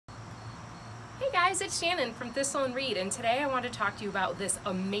Guys, it's Shannon from Thistle and Reed, and today I want to talk to you about this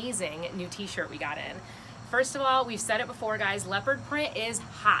amazing new t-shirt we got in. First of all, we've said it before, guys, leopard print is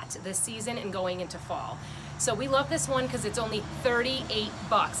hot this season and going into fall. So we love this one because it's only 38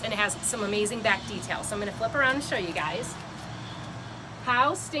 bucks and it has some amazing back details. So I'm going to flip around and show you guys.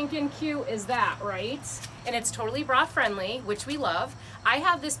 How stinking cute is that, right? And it's totally bra friendly, which we love. I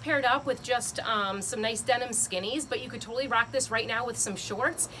have this paired up with just some nice denim skinnies, but you could totally rock this right now with some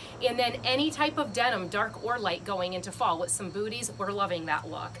shorts, and then any type of denim, dark or light, going into fall with some booties. We're loving that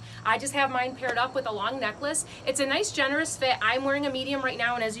look. I just have mine paired up with a long necklace. It's a nice generous fit. I'm wearing a medium right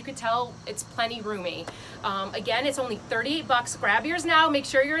now, and as you can tell, it's plenty roomy. Again, it's only 38 bucks. Grab yours now. Make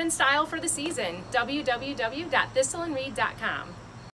sure you're in style for the season. www.thistleandreed.com.